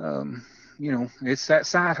 it's that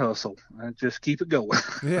side hustle. Just keep it going.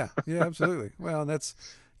 yeah, absolutely. Well, that's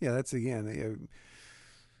again,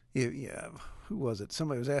 who was it?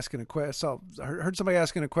 Somebody was asking a question. I heard somebody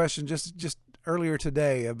asking a question just earlier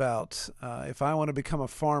today about if I want to become a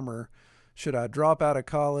farmer, should I drop out of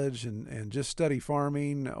college and just study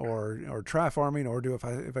farming, or try farming, or if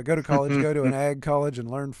I go to college, go to an ag college and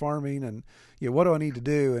learn farming, and what do I need to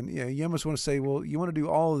do? And you almost want to say, well, you want to do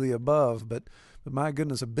all of the above, but my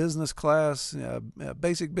goodness, a business class,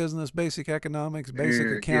 basic business, basic economics, basic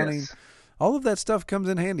accounting, all of that stuff comes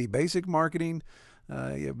in handy. Basic marketing.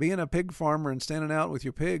 Being a pig farmer and standing out with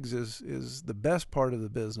your pigs is the best part of the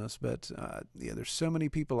business. But there's so many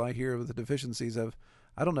people I hear with the deficiencies of,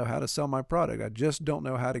 I don't know how to sell my product. I just don't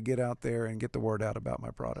know how to get out there and get the word out about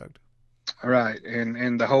my product. Right,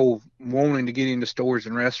 and the whole wanting to get into stores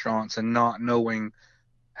and restaurants and not knowing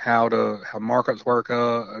how markups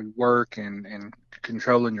work and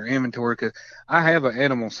controlling your inventory. Because I have an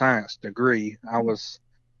animal science degree. I was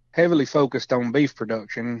heavily focused on beef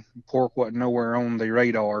production. Pork wasn't nowhere on the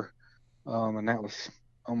radar, and that was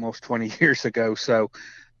almost 20 years ago. So,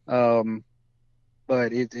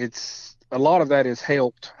 but it's a lot of that has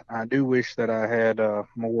helped. I do wish that I had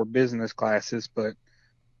more business classes, but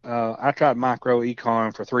I tried micro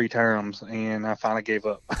econ for 3 terms and I finally gave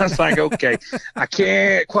up. I was like, okay, I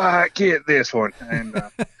can't quite get this one. And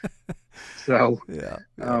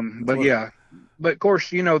but of course,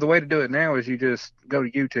 the way to do it now is you just go to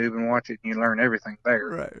YouTube and watch it and you learn everything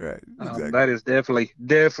there. Right. Exactly. That is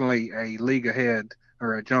definitely a league ahead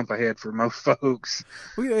or a jump ahead for most folks.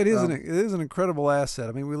 Well, yeah, it is an incredible asset.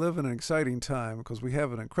 I mean, we live in an exciting time because we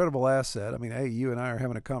have an incredible asset. I mean, hey, you and I are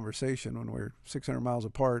having a conversation when we're 600 miles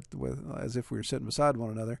apart, as if we were sitting beside one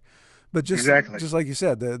another. But just like you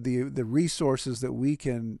said, the resources that we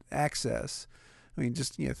can access. I mean,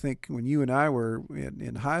 just think when you and I were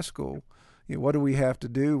in high school, what do we have to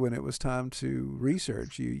do when it was time to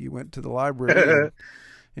research? You went to the library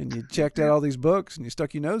and you checked out all these books and you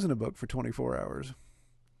stuck your nose in a book for 24 hours.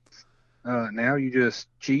 Now you just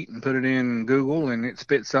cheat and put it in Google and it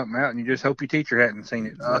spits something out, and you just hope your teacher hadn't seen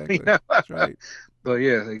it. Exactly. That's right. But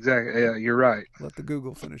yeah, exactly. Yeah, you're right. Let the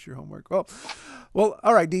Google finish your homework. Well,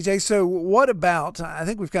 all right, DJ. So what about, I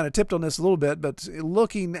think we've kind of tipped on this a little bit, but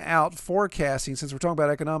looking out, forecasting, since we're talking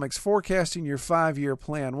about economics, forecasting your 5-year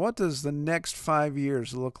plan, what does the next 5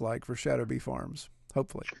 years look like for Shadow Bee Farms,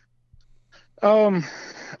 hopefully?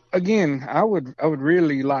 Again, I would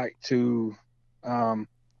really like to, I'm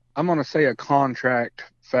going to say a contract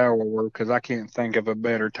follower because I can't think of a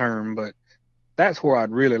better term, but that's where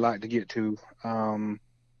I'd really like to get to. And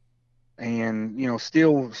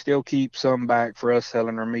still keep some back for us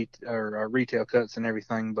selling our meat or our retail cuts and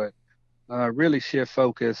everything, but really shift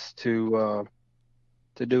focus to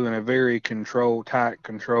doing a very tight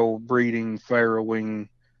control breeding, farrowing.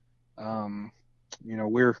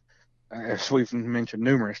 We're, as we've mentioned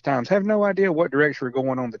numerous times, have no idea what direction we're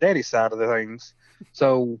going on the daddy side of the things.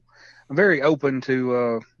 So I'm very open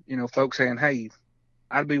to folks saying, hey,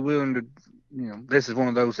 I'd be willing to. This is one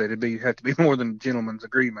of those that have to be more than a gentleman's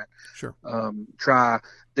agreement. Sure. Try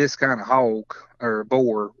this kind of hog or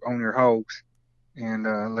boar on your hogs,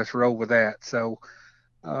 and let's roll with that. So,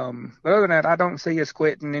 but other than that, I don't see us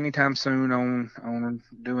quitting anytime soon on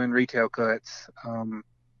doing retail cuts.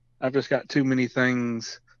 I've just got too many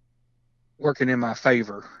things working in my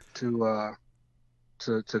favor to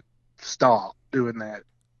stop doing that.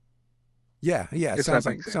 Yeah. It sounds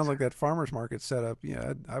like that farmer's market setup.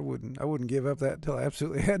 Yeah, I wouldn't give up that until I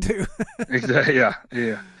absolutely had to. Exactly.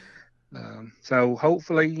 Yeah. So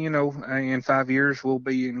hopefully, in 5 years we'll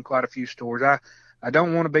be in quite a few stores. I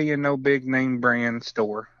don't want to be in no big name brand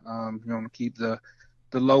store. You want to keep the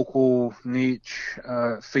local niche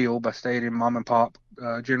feel by staying in mom and pop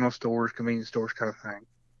general stores, convenience stores, kind of thing.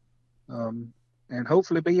 And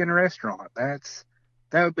hopefully be in a restaurant. That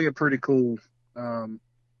would be a pretty cool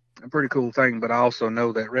thing, but I also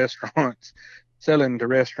know that selling to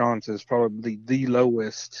restaurants is probably the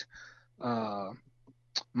lowest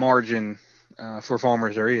margin for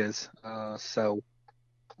farmers there is. The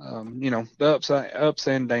ups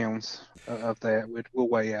and downs of that will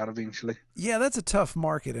weigh out eventually. Yeah, that's a tough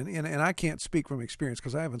market, and I can't speak from experience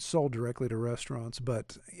because I haven't sold directly to restaurants,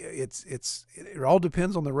 but it all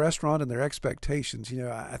depends on the restaurant and their expectations.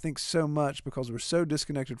 I think so much because we're so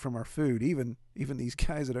disconnected from our food. Even these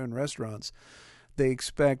guys that own restaurants, they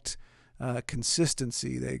expect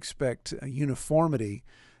consistency, they expect uniformity.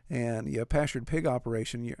 And a pastured pig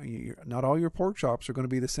operation, not all your pork chops are going to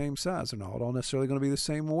be the same size. They're not all necessarily going to be the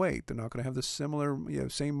same weight. They're not going to have the similar,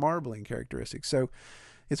 same marbling characteristics. So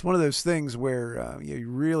it's one of those things where you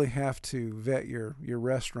really have to vet your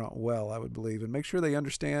restaurant well, I would believe, and make sure they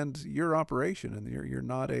understand your operation and you're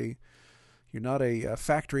not a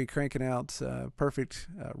factory cranking out perfect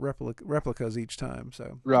replicas each time.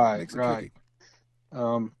 So right. Tricky.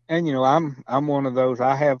 I'm one of those.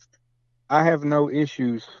 I have no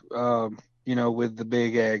issues, with the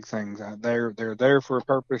big ag things. They're there for a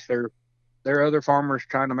purpose. There are other farmers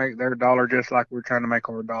trying to make their dollar just like we're trying to make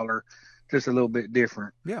our dollar, just a little bit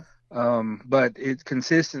different. Yeah. But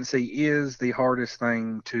consistency is the hardest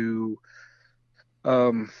thing to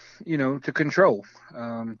control.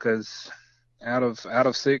 Because out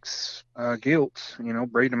of 6 gilts,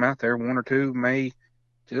 breeding them out there, 1 or 2 may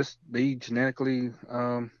just be genetically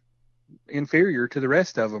inferior to the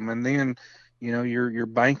rest of them, and then you're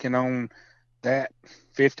banking on that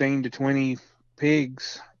 15 to 20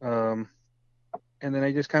 pigs, and then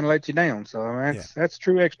they just kind of let you down. So I mean, that's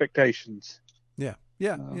true expectations. Yeah,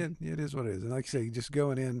 it is what it is. And like I say, just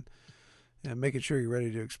going in and making sure you're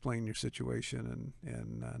ready to explain your situation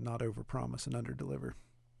and not overpromise and underdeliver.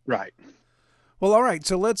 Right. Well, all right.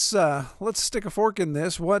 So let's stick a fork in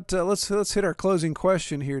this. Let's hit our closing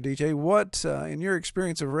question here, DJ. What, in your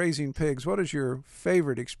experience of raising pigs, what is your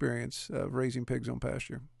favorite experience of raising pigs on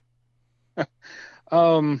pasture?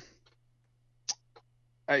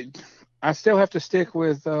 I still have to stick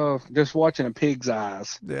with just watching a pig's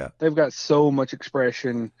eyes. Yeah, they've got so much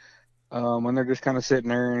expression when they're just kind of sitting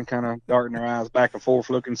there and kind of darting their eyes back and forth,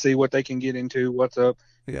 looking, see what they can get into, what's up.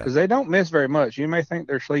 Because they don't miss very much. You may think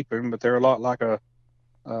they're sleeping, but they're a lot like a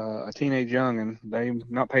a teenage youngin. They're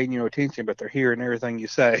not paying you no attention, but they're hearing everything you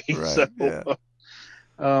say. Right. So,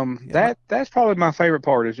 that's probably my favorite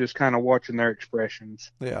part is just kind of watching their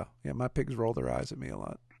expressions. Yeah. My pigs roll their eyes at me a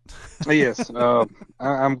lot. Yes.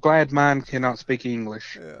 I'm glad mine cannot speak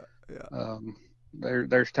English. Yeah.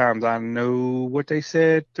 There's times I know what they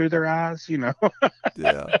said through their eyes, Yeah.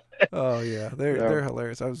 Oh yeah. They're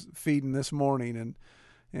hilarious. I was feeding this morning and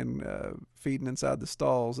feeding inside the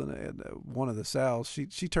stalls, and one of the sows,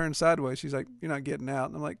 she turned sideways. She's like, "You're not getting out."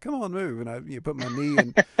 And I'm like, "Come on, move." And I put my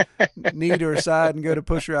knee to her side and go to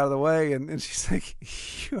push her out of the way. And she's like,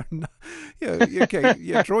 "You're not, okay,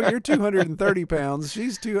 yeah, Troy, you're 230 pounds.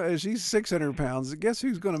 She's 600 pounds. Guess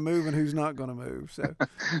who's going to move and who's not going to move?" So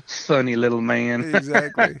funny little man.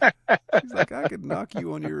 Exactly. She's like, "I could knock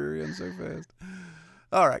you on your rear end so fast."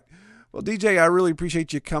 All right. Well, DJ, I really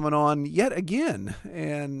appreciate you coming on yet again,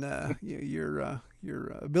 and your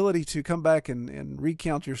ability to come back and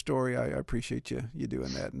recount your story. I appreciate you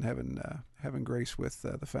doing that and having grace with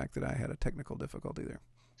the fact that I had a technical difficulty there.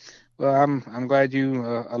 Well, I'm glad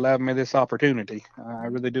you allowed me this opportunity. I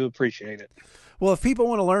really do appreciate it. Well, if people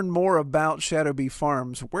want to learn more about Shadow Bee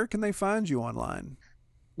Farms, where can they find you online?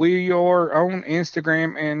 We are on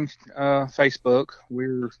Instagram and Facebook.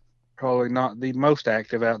 We're probably not the most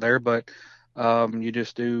active out there, but you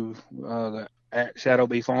just do the at Shadow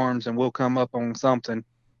Bee Farms and we'll come up on something.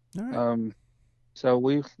 All right. So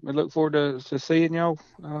we look forward to seeing y'all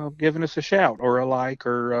giving us a shout or a like,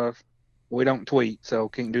 or we don't tweet, so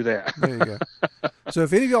can't do that. There you go. So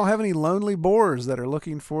if any of y'all have any lonely boars that are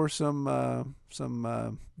looking for some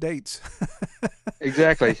dates.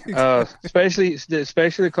 Exactly.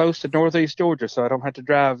 Especially close to Northeast Georgia, so I don't have to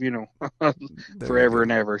drive, forever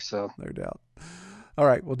and ever. So no doubt. All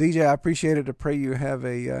right. Well, DJ, I appreciate it. I pray you have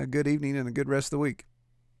a good evening and a good rest of the week.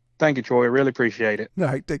 Thank you, Troy. I really appreciate it. All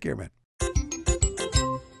right. Take care, man.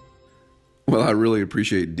 Well, I really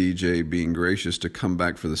appreciate DJ being gracious to come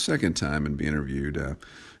back for the second time and be interviewed.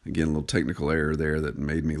 Again, a little technical error there that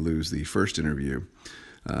made me lose the first interview.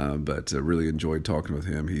 But really enjoyed talking with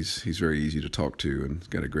him. He's very easy to talk to and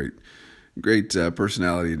got a great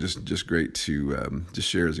personality and just great to just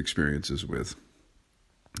share his experiences with.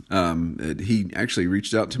 He actually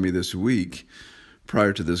reached out to me this week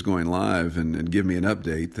prior to this going live and give me an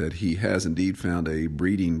update that he has indeed found a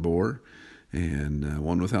breeding boar and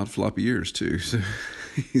one without floppy ears too. So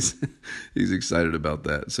he's excited about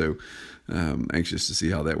that. So anxious to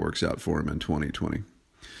see how that works out for him in 2020.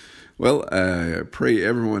 Well, I pray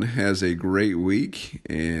everyone has a great week,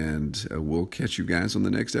 and we'll catch you guys on the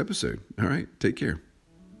next episode. All right, take care.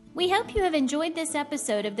 We hope you have enjoyed this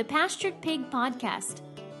episode of the Pastured Pig Podcast.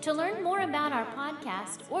 To learn more about our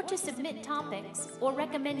podcast or to submit topics or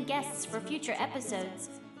recommend guests for future episodes,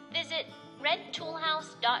 visit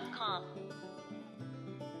redtoolhouse.com.